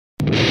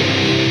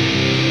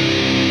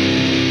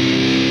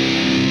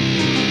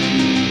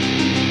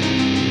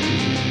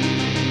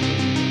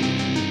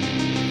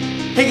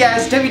Hey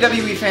guys,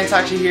 WWE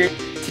Fantachi here.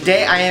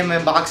 Today I am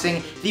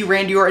unboxing the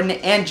Randy Orton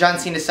and John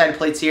Cena side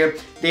plates here.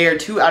 They are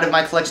two out of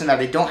my collection that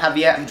I don't have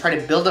yet. I'm trying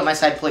to build up my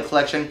side plate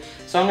collection.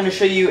 So I'm going to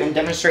show you and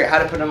demonstrate how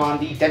to put them on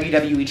the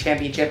WWE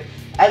Championship.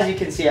 As you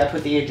can see, I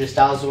put the AJ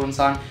Styles ones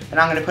on, and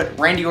I'm going to put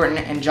Randy Orton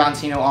and John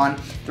Cena on.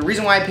 The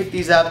reason why I picked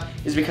these up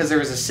is because there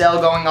was a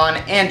sale going on,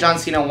 and John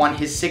Cena won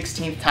his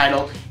 16th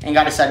title and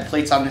got a side of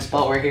plates on this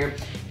belt right here.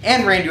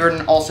 And Randy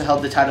Orton also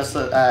held the title,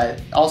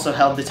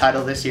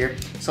 this year.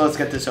 So let's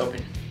get this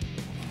open.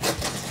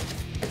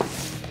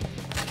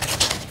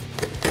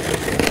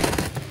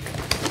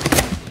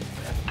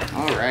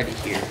 Alrighty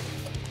here.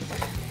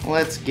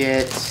 Let's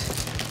get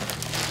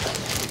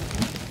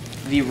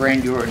the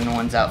Randy Orton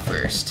ones out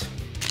first.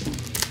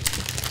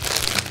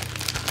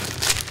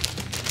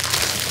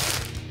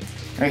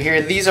 Right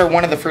here, these are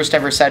one of the first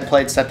ever side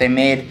plates that they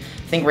made.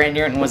 I think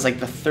Randy Orton was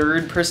like the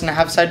third person to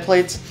have side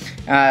plates.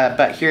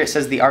 But here it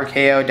says the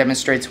RKO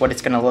demonstrates what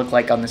it's going to look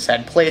like on the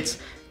side plates.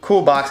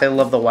 Cool box, I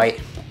love the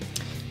white.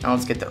 Now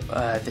let's get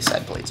the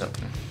side plates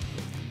open.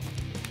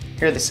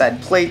 Here are the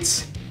side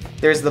plates.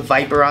 There's the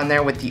Viper on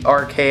there with the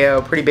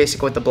RKO, pretty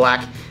basic with the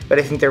black, but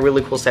I think they're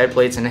really cool side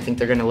plates and I think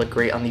they're going to look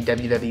great on the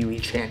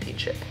WWE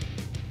Championship.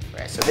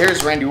 Alright, so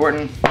there's Randy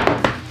Orton.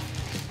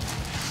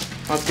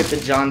 Let's get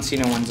the John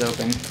Cena ones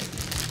open.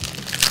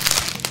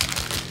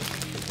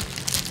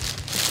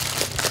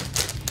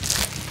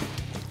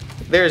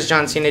 There's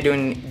John Cena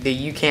doing the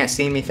You Can't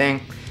See Me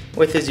thing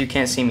with his You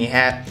Can't See Me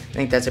hat. I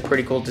think that's a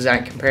pretty cool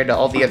design compared to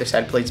all the other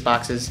side plates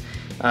boxes.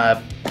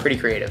 Pretty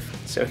creative.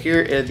 So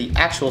here are the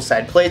actual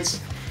side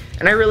plates.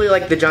 And I really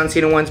like the John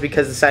Cena ones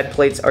because the side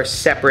plates are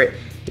separate.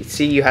 You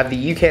see you have the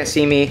You Can't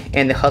See Me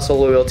and the Hustle,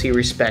 Loyalty,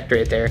 Respect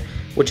right there,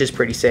 which is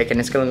pretty sick, and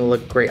it's going to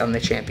look great on the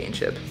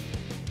championship.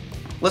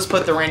 Let's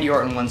put the Randy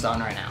Orton ones on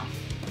right now.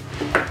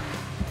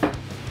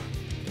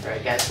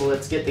 Alright guys, so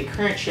let's get the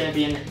current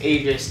champion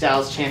AJ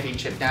Styles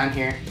Championship down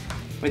here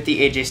with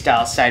the AJ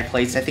Styles side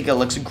plates. I think it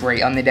looks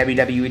great on the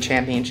WWE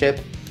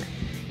Championship.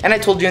 And I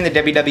told you in the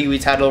WWE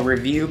title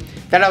review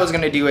that I was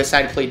going to do a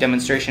side plate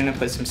demonstration and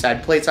put some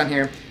side plates on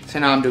here. So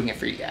now I'm doing it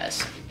for you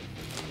guys.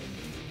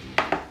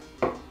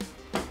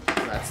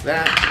 That's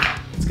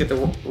that. Let's get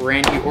the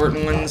Randy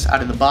Orton ones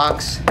out of the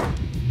box.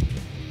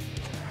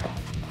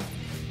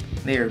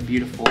 They are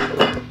beautiful.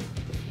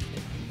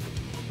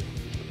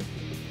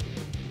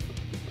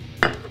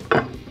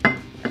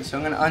 So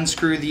I'm going to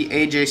unscrew the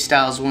AJ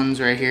Styles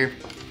ones right here.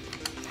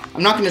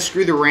 I'm not going to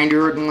screw the Randy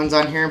Orton ones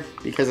on here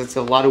because it's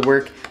a lot of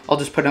work. I'll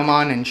just put them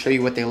on and show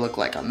you what they look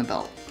like on the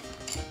belt.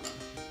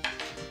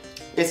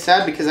 It's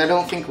sad because I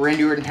don't think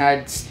Randy Orton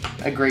had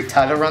a great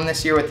title run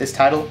this year with this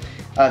title.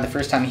 The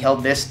first time he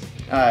held this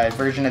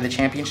version of the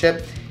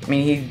championship. I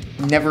mean,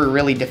 he never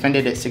really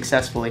defended it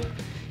successfully.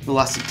 He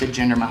lost it to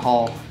Jinder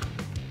Mahal.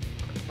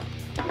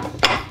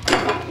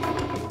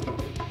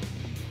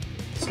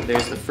 So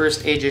there's the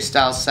first AJ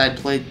Styles side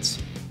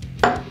plates.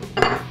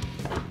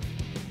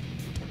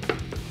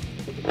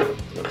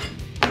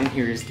 And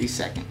here is the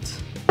second.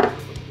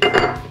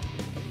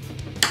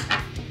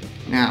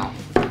 Now,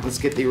 let's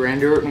get the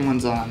Randy Orton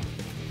ones on.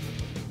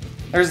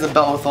 There's the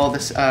belt with all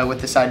this, with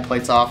the side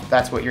plates off.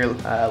 That's what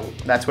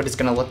it's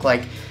gonna look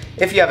like.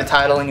 If you have a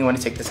title and you want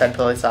to take the side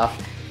plates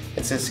off,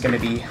 it's just gonna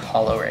be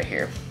hollow right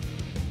here.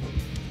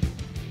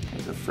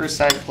 There's the first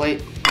side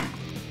plate.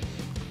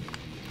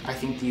 I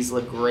think these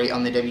look great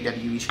on the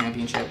WWE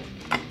Championship.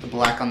 The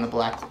black on the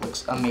black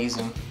looks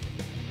amazing.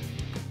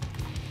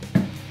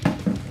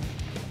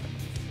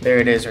 There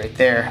it is right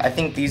there. I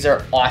think these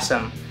are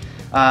awesome.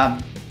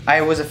 I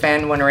was a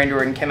fan when Randy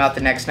Orton came out the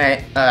next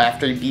night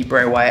after he beat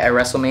Bray Wyatt at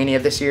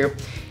WrestleMania this year.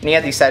 And he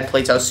had these side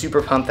plates. I was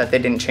super pumped that they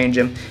didn't change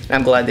him. And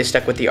I'm glad they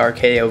stuck with the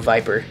RKO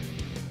Viper.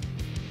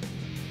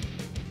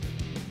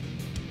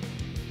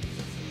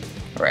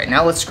 Alright,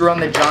 now let's screw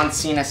on the John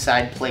Cena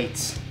side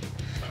plates.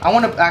 I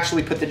want to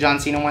actually put the John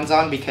Cena ones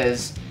on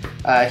because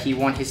he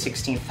won his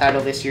 16th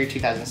title this year,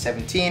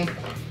 2017.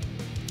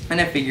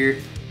 And I figure,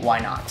 why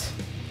not?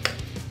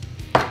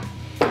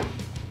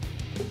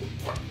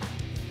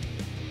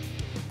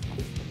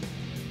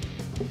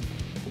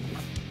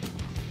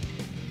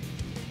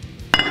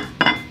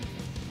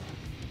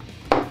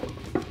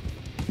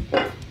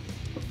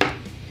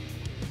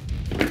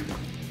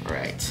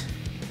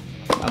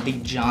 Now the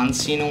John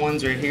Cena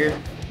ones right here.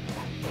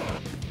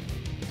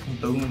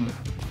 Boom.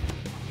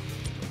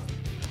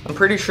 I'm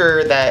pretty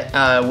sure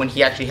that when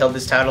he actually held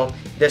this title,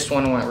 this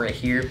one went right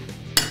here.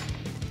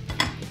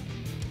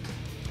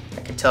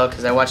 I can tell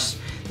because I watched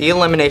the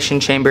Elimination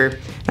Chamber,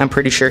 and I'm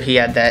pretty sure he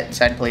had that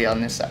side plate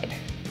on this side.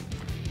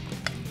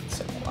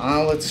 So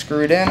let's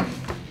screw it in.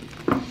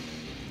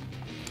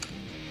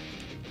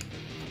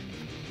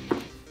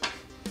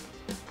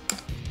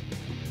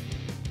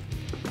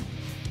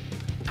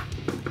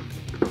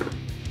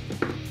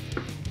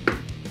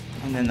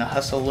 And then the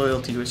Hustle,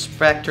 Loyalty,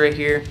 Respect right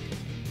here.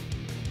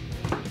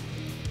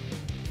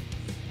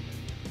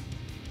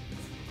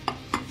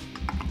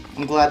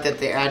 I'm glad that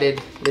they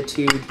added the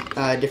two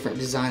different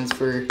designs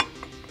for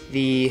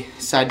the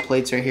side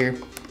plates right here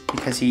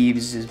because he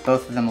uses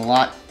both of them a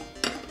lot.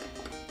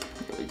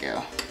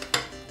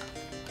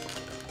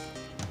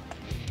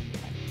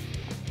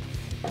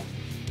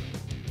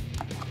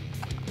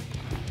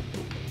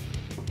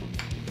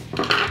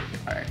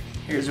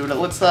 Here's what it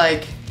looks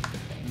like.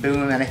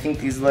 Boom, and I think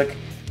these look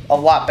a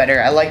lot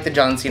better. I like the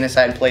John Cena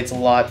side plates a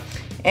lot.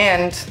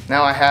 And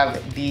now I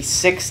have the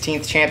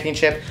 16th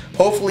championship.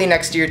 Hopefully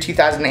next year,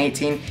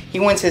 2018, he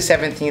wins his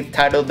 17th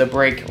title to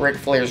break Ric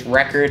Flair's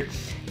record.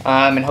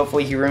 And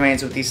hopefully he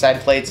remains with these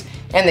side plates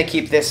and they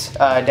keep this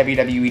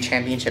WWE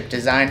championship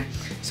design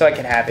so I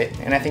can have it.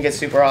 And I think it's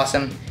super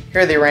awesome.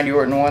 Here are the Randy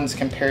Orton ones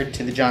compared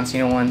to the John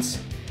Cena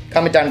ones.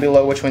 Comment down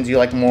below which ones you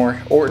like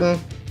more, Orton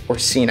or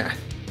Cena.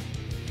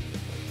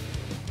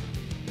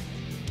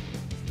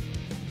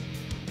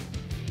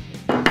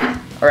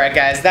 Alright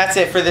guys, that's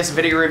it for this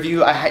video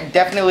review. I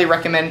definitely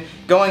recommend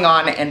going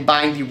on and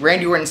buying the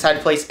Randy Orton side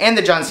plates and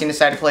the John Cena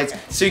side plates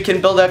so you can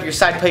build up your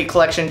side plate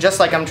collection just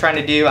like I'm trying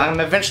to do. I'm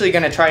eventually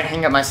going to try and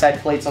hang up my side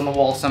plates on the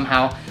wall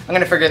somehow. I'm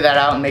going to figure that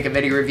out and make a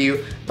video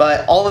review.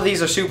 But all of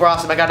these are super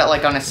awesome. I got it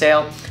like on a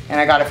sale and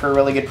I got it for a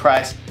really good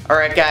price.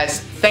 Alright guys,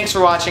 thanks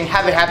for watching.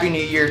 Have a happy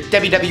new year.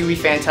 WWE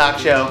Fan Talk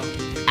Show.